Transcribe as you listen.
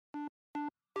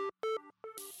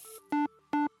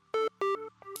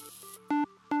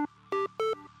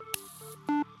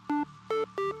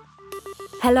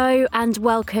Hello and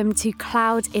welcome to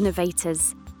Cloud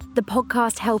Innovators, the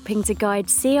podcast helping to guide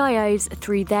CIOs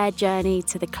through their journey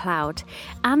to the cloud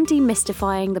and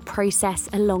demystifying the process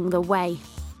along the way.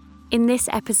 In this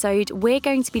episode, we're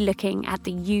going to be looking at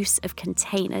the use of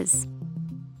containers.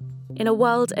 In a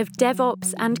world of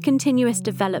DevOps and continuous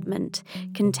development,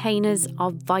 containers are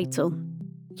vital.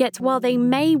 Yet while they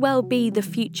may well be the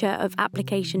future of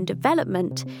application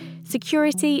development,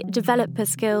 security, developer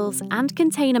skills, and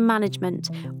container management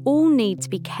all need to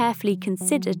be carefully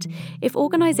considered if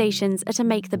organisations are to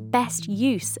make the best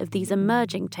use of these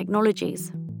emerging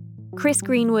technologies. Chris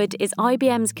Greenwood is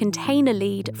IBM's container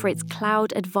lead for its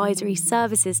Cloud Advisory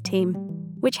Services team,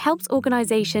 which helps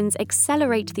organisations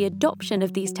accelerate the adoption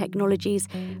of these technologies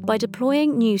by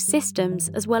deploying new systems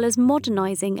as well as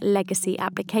modernising legacy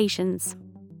applications.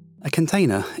 A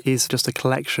container is just a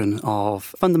collection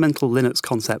of fundamental Linux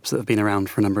concepts that have been around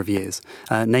for a number of years,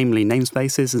 namely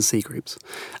namespaces and C groups.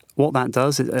 What that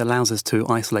does, it allows us to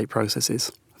isolate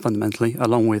processes, fundamentally,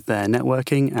 along with their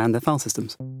networking and their file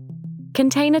systems.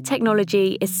 Container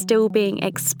technology is still being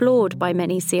explored by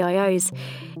many CIOs.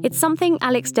 It's something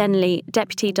Alex Denley,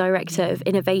 Deputy Director of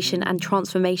Innovation and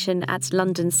Transformation at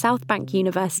London South Bank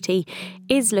University,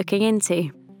 is looking into.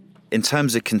 In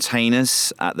terms of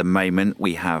containers, at the moment,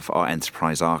 we have our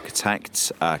enterprise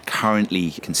architect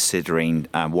currently considering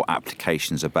what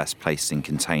applications are best placed in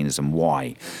containers and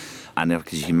why. And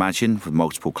as you can imagine, with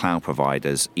multiple cloud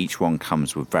providers, each one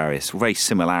comes with various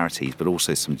similarities, but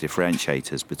also some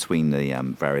differentiators between the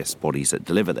various bodies that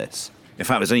deliver this. In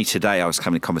fact, it was only today I was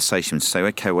having a conversation to say,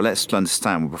 okay, well, let's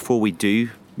understand, before we do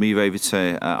move over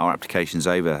to our applications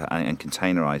over and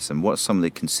containerize them, what are some of the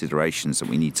considerations that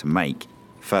we need to make?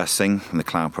 First thing, from the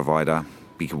cloud provider,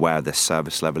 be aware of their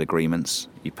service level agreements.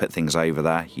 You put things over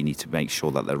there, you need to make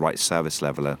sure that the right service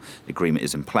level agreement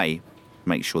is in play.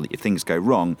 Make sure that if things go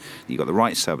wrong, that you've got the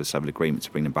right service level agreement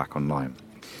to bring them back online.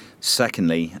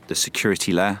 Secondly, the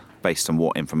security layer, based on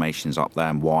what information is up there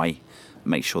and why.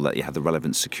 Make sure that you have the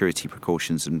relevant security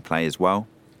precautions in play as well.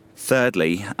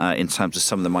 Thirdly, in terms of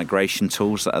some of the migration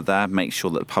tools that are there, make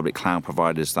sure that the public cloud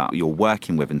providers that you're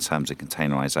working with in terms of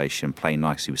containerization play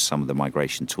nicely with some of the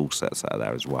migration tool sets that are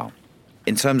there as well.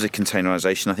 In terms of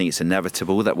containerization, I think it's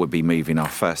inevitable that we'll be moving our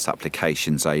first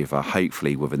applications over,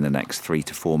 hopefully within the next 3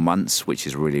 to 4 months, which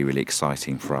is really, really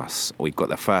exciting for us. We've got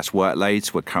the first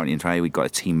workloads. We're currently in play. We've got a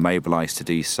team mobilized to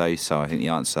do so. So I think the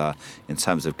answer in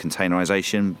terms of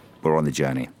containerization, we're on the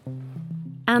journey.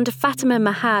 And Fatima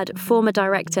Mahad, former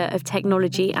Director of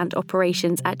Technology and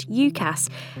Operations at UCAS,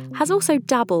 has also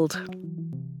dabbled.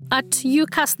 At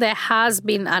UCAS, there has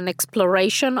been an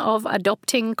exploration of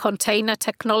adopting container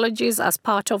technologies as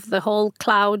part of the whole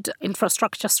cloud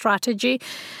infrastructure strategy.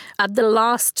 At the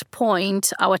last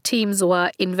point, our teams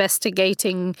were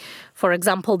investigating, for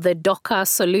example, the Docker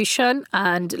solution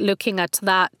and looking at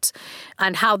that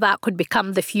and how that could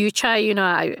become the future. You know,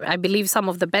 I believe some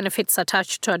of the benefits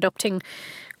attached to adopting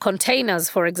containers,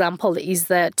 for example, is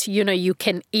that, you know, you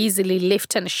can easily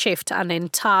lift and shift an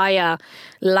entire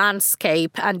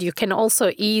landscape, and you can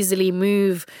also easily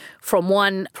move from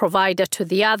one provider to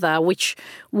the other, which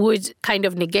would kind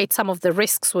of negate some of the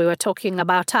risks we were talking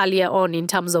about earlier on in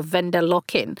terms of vendor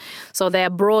lock-in. So there are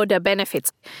broader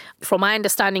benefits. From my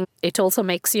understanding, it also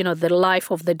makes, you know, the life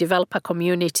of the developer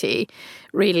community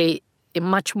really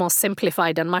much more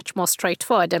simplified and much more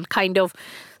straightforward, and kind of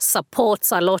supports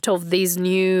a lot of these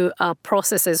new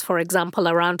processes, for example,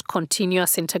 around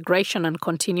continuous integration and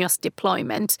continuous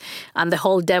deployment and the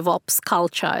whole DevOps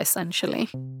culture, essentially.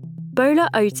 Bola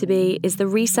Otabi is the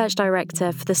Research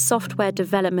Director for the Software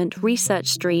Development Research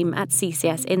Stream at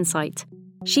CCS Insight.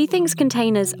 She thinks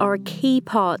containers are a key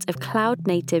part of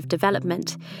cloud-native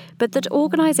development, but that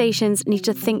organisations need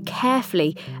to think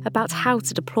carefully about how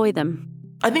to deploy them.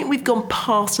 I think we've gone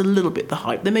past a little bit the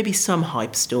hype. There may be some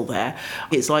hype still there.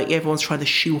 It's like everyone's trying to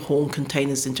shoehorn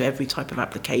containers into every type of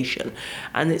application,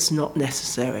 and it's not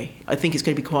necessary. I think it's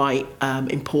going to be quite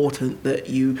important that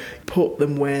you put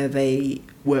them where they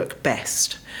work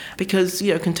best, because,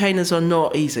 you know, containers are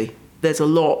not easy. There's a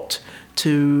lot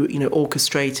to, you know,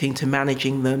 orchestrating, to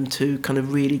managing them, to kind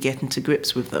of really get into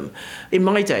grips with them. In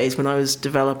my days, when I was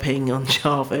developing on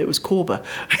Java, it was Corba.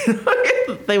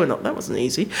 That wasn't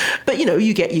easy. But, you know,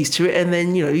 you get used to it, and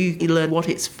then, you know, you learn what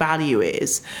its value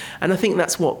is. And I think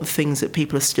that's what the things that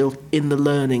people are still in the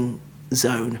learning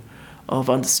zone of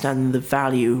understanding the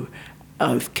value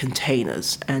of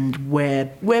containers and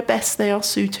where best they are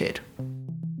suited.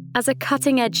 As a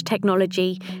cutting-edge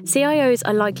technology, CIOs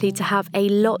are likely to have a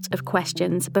lot of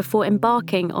questions before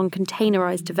embarking on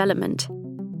containerized development.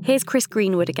 Here's Chris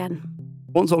Greenwood again.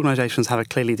 Once organisations have a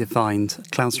clearly defined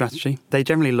cloud strategy, they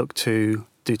generally look to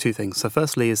do two things. So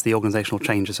firstly is the organizational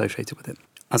change associated with it.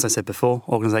 As I said before,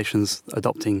 organizations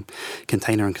adopting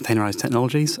container and containerized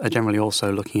technologies are generally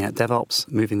also looking at DevOps,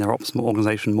 moving their ops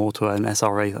organization more to an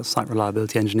SRE, a site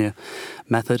reliability engineer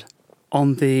method.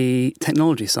 On the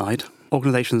technology side,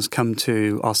 organizations come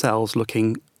to ourselves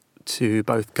looking to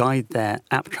both guide their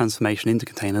app transformation into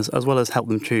containers as well as help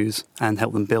them choose and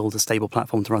help them build a stable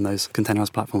platform to run those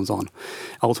containerized platforms on.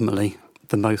 Ultimately,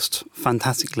 the most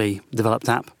fantastically developed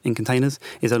app in containers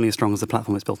is only as strong as the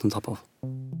platform it's built on top of.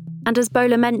 And as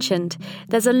Bola mentioned,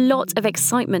 there's a lot of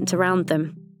excitement around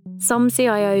them. Some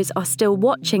CIOs are still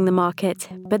watching the market,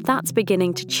 but that's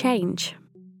beginning to change.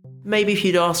 Maybe if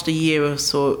you'd asked a year or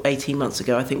so, 18 months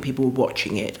ago, I think people were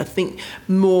watching it. I think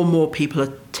more and more people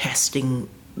are testing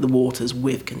the waters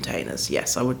with containers.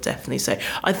 Yes, I would definitely say.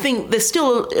 I think there's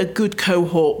still a good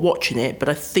cohort watching it, but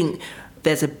I think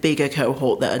there's a bigger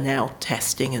cohort that are now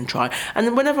testing and trying. And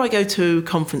then whenever I go to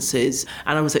conferences,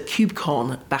 and I was at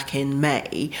KubeCon back in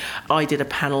May, I did a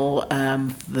panel,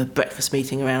 the breakfast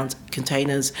meeting around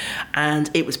containers, and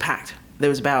it was packed. There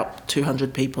was about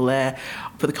 200 people there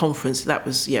for the conference. That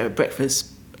was,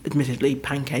 breakfast, admittedly,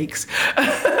 pancakes.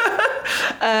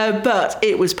 But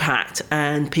it was packed,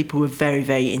 and people were very,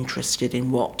 very interested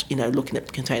in looking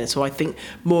at containers. So I think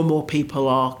more and more people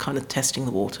are kind of testing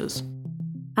the waters.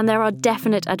 And there are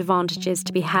definite advantages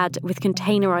to be had with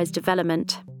containerized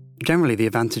development. Generally, the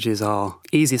advantages are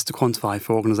easiest to quantify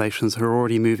for organizations who are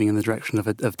already moving in the direction of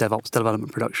DevOps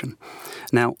development production.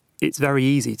 Now, it's very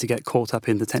easy to get caught up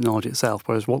in the technology itself,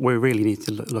 whereas what we really need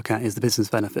to look at is the business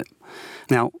benefit.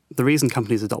 Now, the reason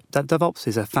companies adopt DevOps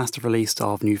is a faster release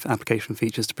of new application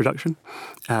features to production,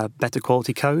 better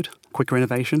quality code, quicker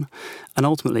innovation, and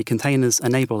ultimately containers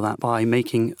enable that by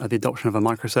making the adoption of a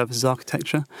microservices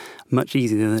architecture much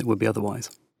easier than it would be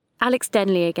otherwise. Alex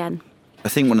Denley again. I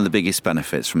think one of the biggest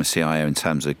benefits from a CIO in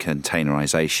terms of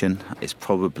containerization is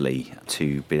probably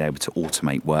to be able to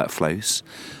automate workflows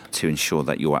to ensure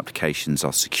that your applications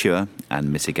are secure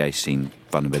and mitigating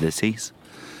vulnerabilities.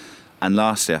 And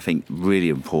lastly, I think really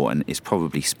important is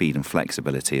probably speed and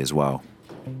flexibility as well.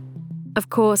 Of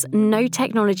course, no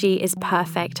technology is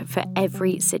perfect for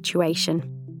every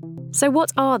situation. So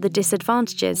what are the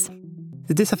disadvantages?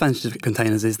 The disadvantage of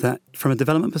containers is that from a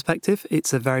development perspective,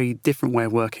 it's a very different way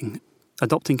of working.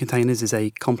 Adopting containers is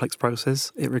a complex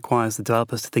process. It requires the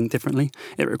developers to think differently.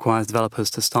 It requires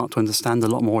developers to start to understand a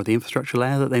lot more of the infrastructure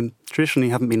layer that they traditionally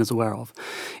haven't been as aware of.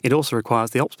 It also requires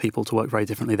the ops people to work very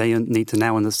differently. They need to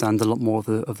now understand a lot more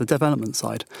of the development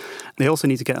side. They also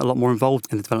need to get a lot more involved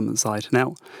in the development side.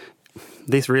 Now,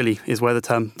 this really is where the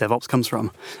term DevOps comes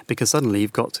from, because suddenly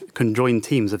you've got conjoined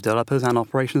teams of developers and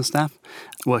operations staff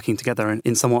working together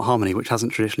in somewhat harmony, which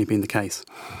hasn't traditionally been the case.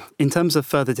 In terms of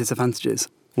further disadvantages,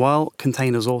 while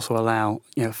containers also allow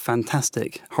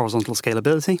fantastic horizontal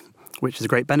scalability, which is a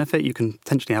great benefit, you can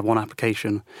potentially have one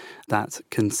application that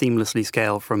can seamlessly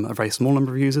scale from a very small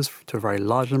number of users to a very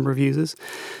large number of users.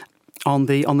 On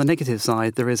the negative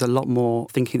side, there is a lot more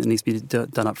thinking that needs to be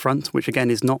done up front, which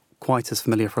again is not quite as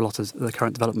familiar for a lot of the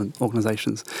current development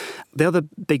organizations. The other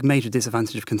big major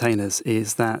disadvantage of containers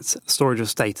is that storage of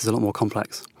state is a lot more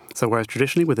complex. So whereas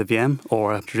traditionally with a VM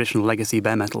or a traditional legacy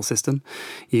bare metal system,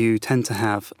 you tend to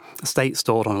have a state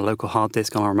stored on a local hard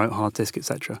disk, on a remote hard disk,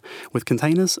 etc. With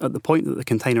containers, at the point that the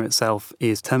container itself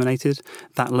is terminated,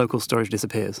 that local storage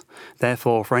disappears.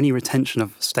 Therefore, for any retention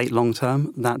of state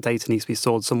long-term, that data needs to be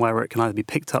stored somewhere where it can either be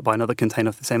picked up by another container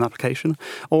of the same application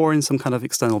or in some kind of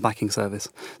external backing service,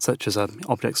 such as an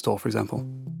object store, for example.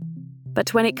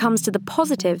 But when it comes to the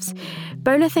positives,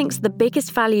 Bola thinks the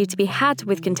biggest value to be had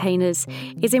with containers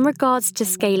is in regards to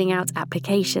scaling out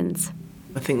applications.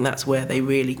 I think that's where they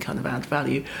really kind of add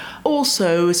value.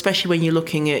 Also, especially when you're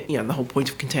looking at, the whole point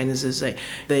of containers is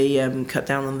they cut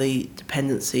down on the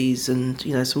dependencies and,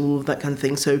 so all of that kind of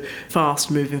thing. So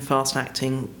fast-moving,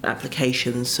 fast-acting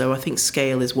applications. So I think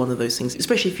scale is one of those things,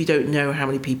 especially if you don't know how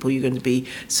many people you're going to be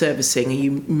servicing, and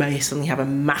you may suddenly have a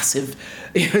massive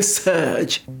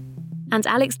surge. And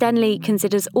Alex Denley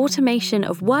considers automation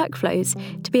of workflows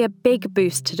to be a big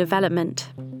boost to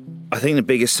development. I think the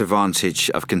biggest advantage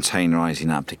of containerizing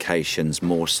applications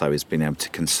more so is being able to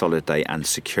consolidate and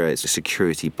secure. It's a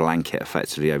security blanket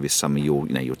effectively over some of your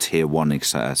tier one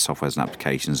softwares and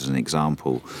applications as an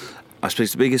example. I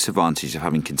suppose the biggest advantage of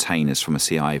having containers from a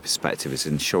CI perspective is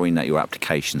ensuring that your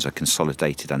applications are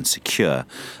consolidated and secure,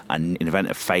 and in event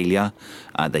of failure,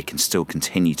 they can still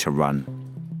continue to run.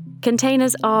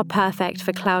 Containers are perfect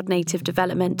for cloud-native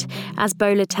development, as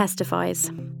Bola testifies.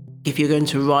 If you're going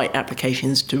to write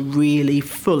applications to really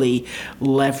fully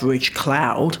leverage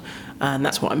cloud, and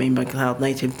that's what I mean by cloud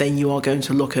native, then you are going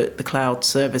to look at the cloud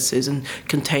services, and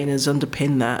containers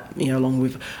underpin that, along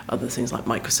with other things like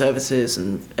microservices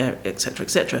and et cetera, et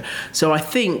cetera. So I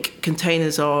think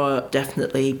containers are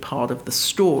definitely part of the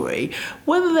story.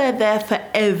 Whether they're there for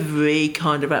every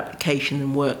kind of application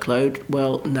and workload,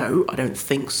 well, no, I don't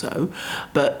think so.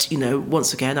 But,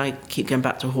 once again, I keep going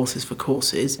back to horses for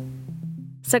courses.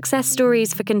 Success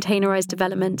stories for containerised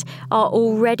development are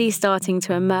already starting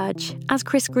to emerge, as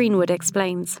Chris Greenwood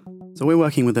explains. So we're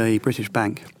working with a British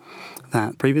bank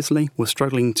that previously was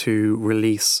struggling to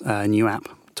release a new app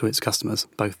to its customers,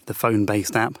 both the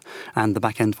phone-based app and the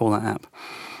back-end for that app.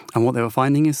 And what they were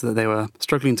finding is that they were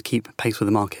struggling to keep pace with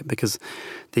the market because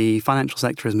the financial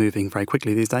sector is moving very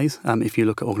quickly these days. If you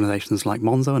look at organisations like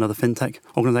Monzo and other fintech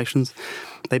organisations,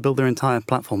 they build their entire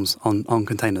platforms on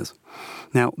containers.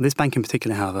 Now, this bank in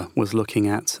particular, however, was looking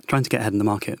at trying to get ahead in the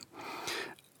market.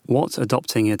 What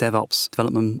adopting a DevOps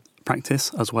development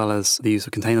practice, as well as the use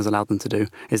of containers, allowed them to do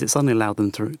is it suddenly allowed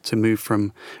them to move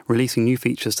from releasing new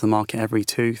features to the market every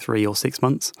 2, 3 or 6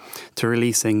 months to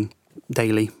releasing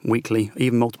daily, weekly,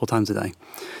 even multiple times a day.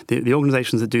 The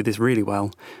organisations that do this really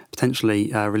well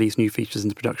potentially release new features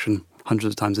into production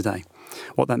hundreds of times a day.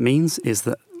 What that means is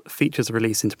that features are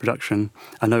released into production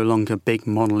are no longer big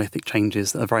monolithic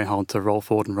changes that are very hard to roll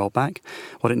forward and roll back.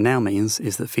 What it now means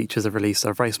is that features are released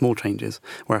are very small changes,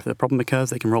 where if a problem occurs,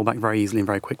 they can roll back very easily and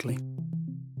very quickly.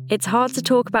 It's hard to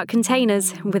talk about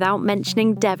containers without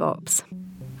mentioning DevOps.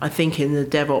 I think in the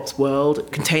DevOps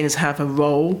world, containers have a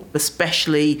role,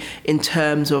 especially in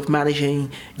terms of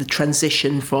managing the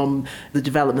transition from the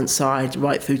development side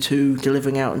right through to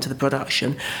delivering out into the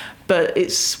production. But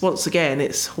it's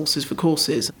horses for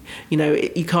courses.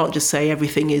 You can't just say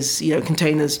everything is,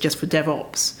 containers just for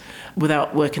DevOps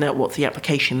without working out what's the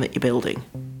application that you're building.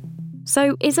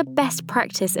 So is a best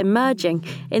practice emerging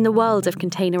in the world of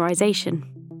containerization?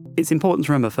 It's important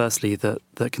to remember, firstly, that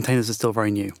containers are still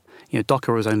very new.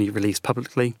 Docker was only released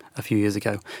publicly a few years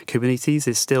ago. Kubernetes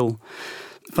is still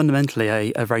fundamentally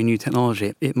a very new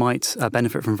technology. It might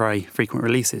benefit from very frequent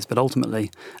releases, but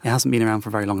ultimately it hasn't been around for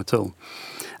very long at all.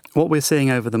 What we're seeing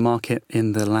over the market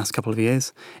in the last couple of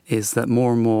years is that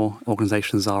more and more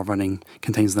organizations are running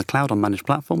containers in the cloud on managed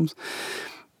platforms.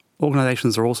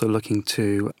 Organizations are also looking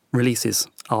to releases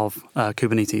of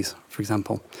Kubernetes, for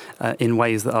example, in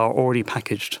ways that are already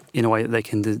packaged in a way that they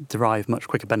can derive much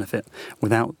quicker benefit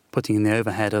without putting in the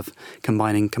overhead of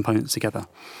combining components together.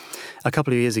 A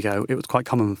couple of years ago, it was quite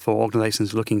common for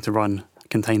organizations looking to run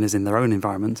containers in their own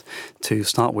environment to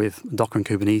start with Docker and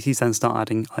Kubernetes, then start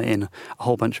adding in a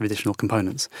whole bunch of additional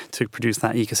components to produce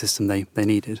that ecosystem they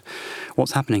needed.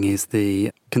 What's happening is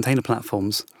the container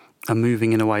platforms are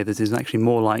moving in a way that is actually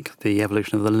more like the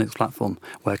evolution of the Linux platform,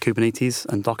 where Kubernetes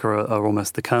and Docker are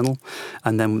almost the kernel,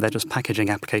 and then they're just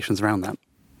packaging applications around that.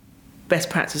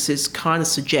 Best practices kind of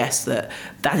suggest that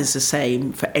is the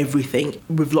same for everything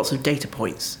with lots of data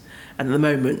points. And at the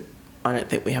moment, I don't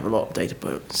think we have a lot of data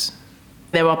points.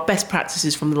 There are best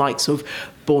practices from the likes of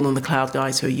Born on the Cloud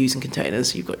guys who are using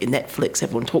containers. You've got your Netflix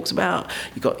everyone talks about.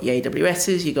 You've got the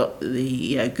AWSs, you've got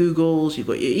the Googles, you've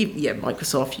got your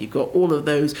Microsoft, you've got all of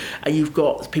those. And you've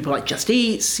got people like Just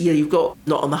Eats, you've got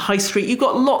Not on the High Street. You've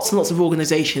got lots and lots of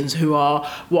organisations who are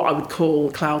what I would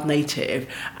call cloud native,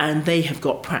 and they have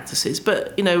got practices.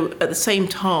 But, at the same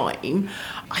time,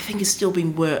 I think it's still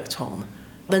being worked on.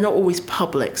 They're not always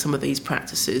public, some of these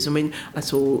practices. I mean, I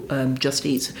saw Just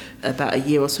Eat about a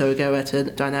year or so ago at a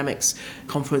Dynamics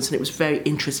conference, and it was very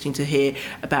interesting to hear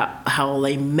about how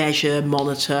they measure,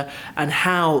 monitor, and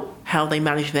how they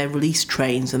manage their release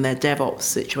trains and their DevOps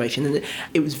situation. And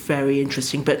it was very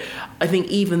interesting. But I think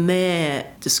even their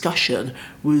discussion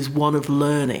was one of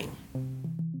learning.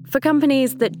 For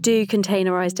companies that do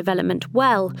containerised development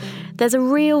well, there's a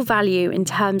real value in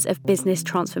terms of business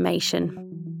transformation.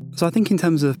 So I think in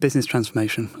terms of business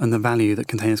transformation and the value that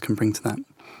containers can bring to that,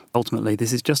 ultimately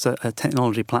this is just a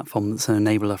technology platform that's an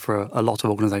enabler for a lot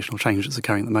of organisational change that's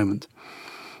occurring at the moment.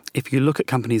 If you look at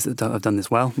companies that have done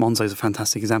this well, Monzo is a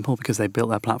fantastic example because they built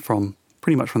their platform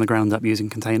pretty much from the ground up using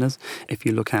containers. If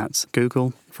you look at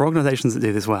Google, for organisations that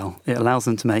do this well, it allows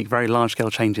them to make very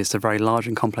large-scale changes to very large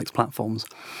and complex platforms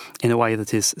in a way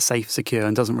that is safe, secure,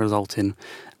 and doesn't result in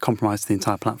compromise to the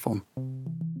entire platform.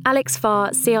 Alex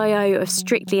Farr, CIO of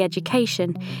Strictly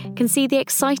Education, can see the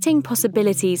exciting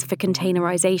possibilities for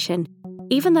containerisation,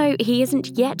 even though he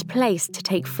isn't yet placed to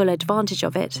take full advantage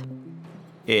of it.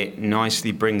 it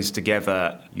nicely brings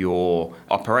together your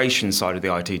operations side of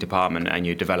the IT department and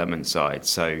your development side.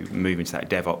 So moving to that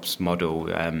DevOps model,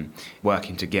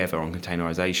 working together on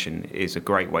containerization is a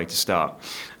great way to start.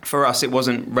 For us, it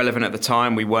wasn't relevant at the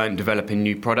time. We weren't developing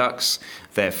new products.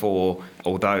 Therefore,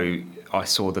 although I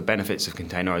saw the benefits of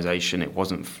containerization, it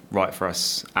wasn't right for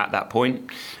us at that point.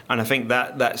 And I think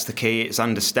that's the key. It's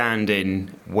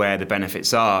understanding where the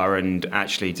benefits are and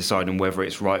actually deciding whether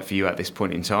it's right for you at this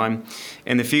point in time.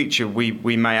 In the future,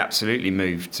 we may absolutely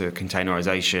move to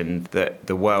containerization, that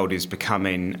the world is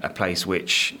becoming a place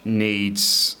which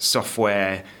needs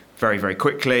software very, very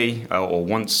quickly, or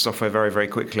wants software very, very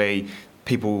quickly.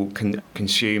 People can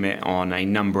consume it on a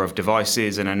number of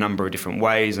devices in a number of different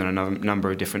ways and a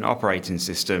number of different operating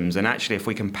systems. And actually, if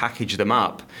we can package them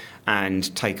up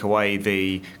and take away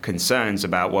the concerns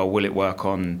about, well, will it work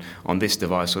on this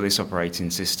device or this operating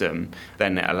system,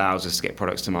 then it allows us to get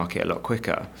products to market a lot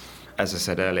quicker. As I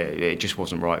said earlier, it just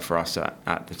wasn't right for us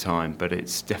at the time, but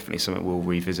it's definitely something we'll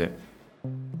revisit.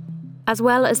 As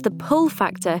well as the pull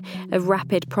factor of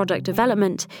rapid product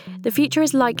development, the future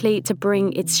is likely to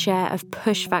bring its share of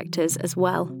push factors as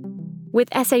well. With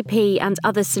SAP and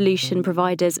other solution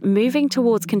providers moving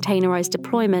towards containerized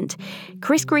deployment,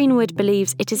 Chris Greenwood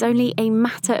believes it is only a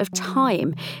matter of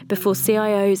time before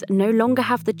CIOs no longer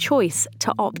have the choice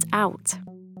to opt out.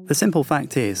 The simple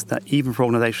fact is that even for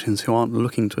organisations who aren't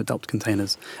looking to adopt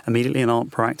containers immediately and aren't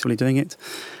proactively doing it,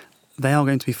 they are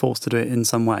going to be forced to do it in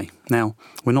some way. Now,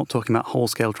 we're not talking about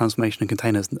whole-scale transformation in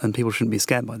containers, and people shouldn't be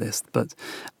scared by this, but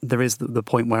there is the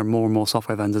point where more and more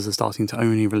software vendors are starting to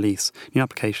only release new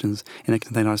applications in a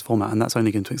containerized format, and that's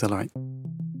only going to accelerate.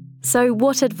 So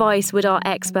what advice would our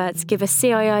experts give a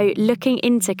CIO looking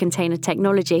into container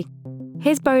technology?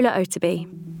 Here's Bola Otabi.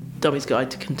 Dummy's Guide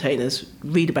to Containers,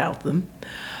 read about them.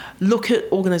 Look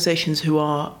at organisations who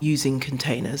are using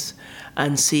containers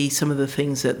and see some of the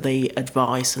things that they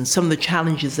advise and some of the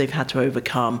challenges they've had to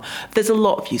overcome. There's a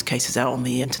lot of use cases out on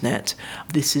the internet.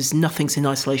 Nothing's in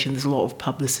isolation. There's a lot of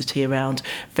publicity around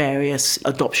various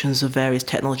adoptions of various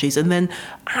technologies. And then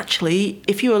actually,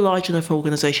 if you're a large enough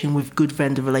organisation with good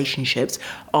vendor relationships,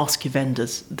 ask your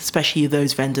vendors, especially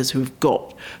those vendors who've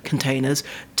got containers,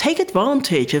 take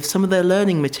advantage of some of their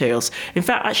learning materials. In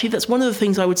fact, actually, that's one of the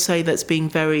things I would say that's being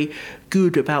very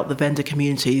good about the vendor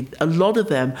community. A lot of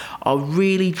them are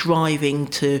really driving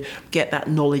to get that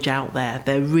knowledge out there.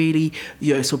 They're really,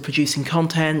 sort of producing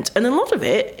content, and a lot of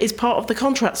it is part of the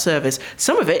contract service.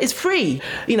 Some of it is free.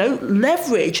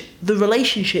 Leverage the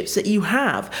relationships that you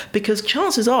have, because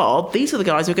chances are these are the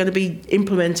guys who are going to be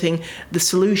implementing the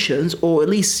solutions, or at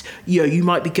least you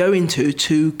might be going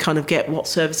to kind of get what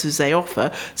services they offer.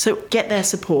 So get their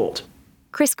support.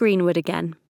 Chris Greenwood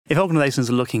again. If organisations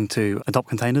are looking to adopt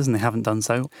containers and they haven't done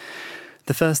so,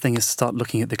 the first thing is to start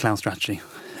looking at the cloud strategy.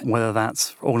 Whether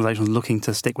that's organisations looking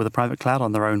to stick with a private cloud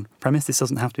on their own premise, this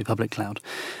doesn't have to be public cloud.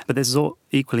 But this is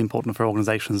equally important for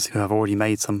organisations who have already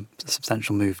made some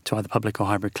substantial move to either public or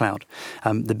hybrid cloud.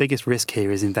 The biggest risk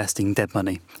here is investing dead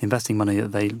money, investing money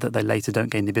that they later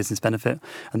don't gain the business benefit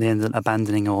and they end up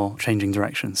abandoning or changing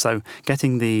direction. So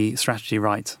getting the strategy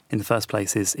right in the first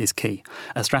place is key.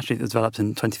 A strategy that was developed in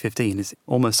 2015 is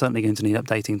almost certainly going to need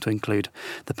updating to include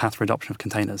the path for adoption of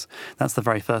containers. That's the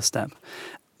very first step.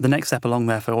 The next step along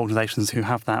there for organisations who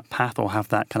have that path or have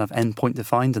that kind of endpoint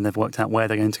defined and they've worked out where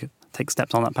they're going to take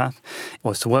steps on that path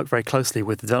was to work very closely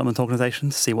with the development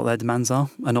organisation to see what their demands are,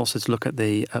 and also to look at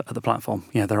the platform.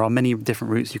 There are many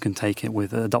different routes you can take it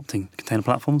with adopting container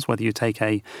platforms, whether you take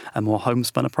a more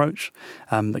homespun approach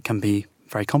that can be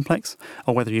very complex,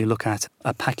 or whether you look at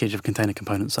a package of container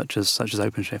components such as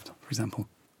OpenShift, for example.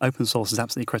 Open source is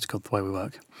absolutely critical to the way we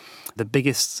work. The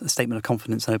biggest statement of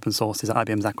confidence in open source is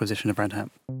IBM's acquisition of Red Hat.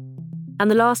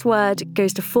 And the last word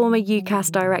goes to former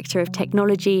UCAS Director of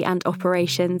Technology and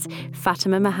Operations,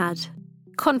 Fatima Mahad.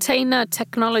 Container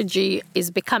technology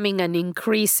is becoming an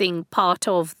increasing part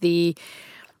of the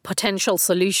potential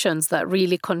solutions that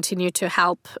really continue to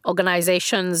help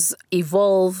organizations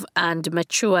evolve and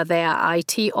mature their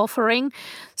IT offering.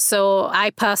 So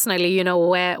I personally,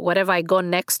 whatever I go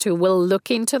next to will look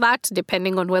into that,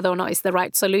 depending on whether or not it's the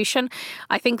right solution.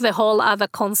 I think the whole other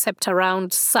concept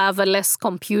around serverless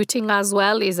computing as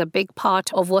well is a big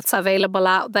part of what's available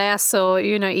out there. So,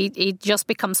 it just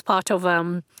becomes part of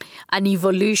an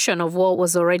evolution of what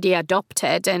was already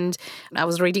adopted. And I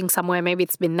was reading somewhere, maybe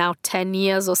it's been now 10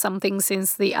 years or something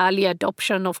since the early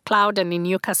adoption of cloud. And in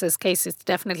UCAS's case, it's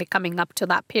definitely coming up to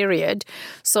that period.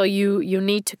 So you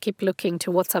need to keep looking to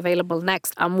what's available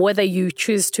next. And whether you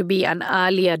choose to be an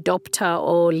early adopter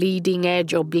or leading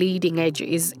edge or bleeding edge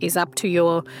is up to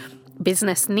your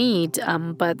business need,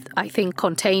 but I think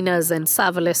containers and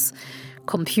serverless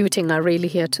computing are really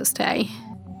here to stay.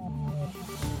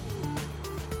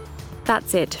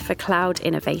 That's it for Cloud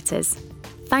Innovators.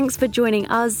 Thanks for joining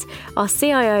us, our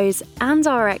CIOs and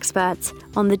our experts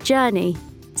on the journey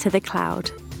to the cloud.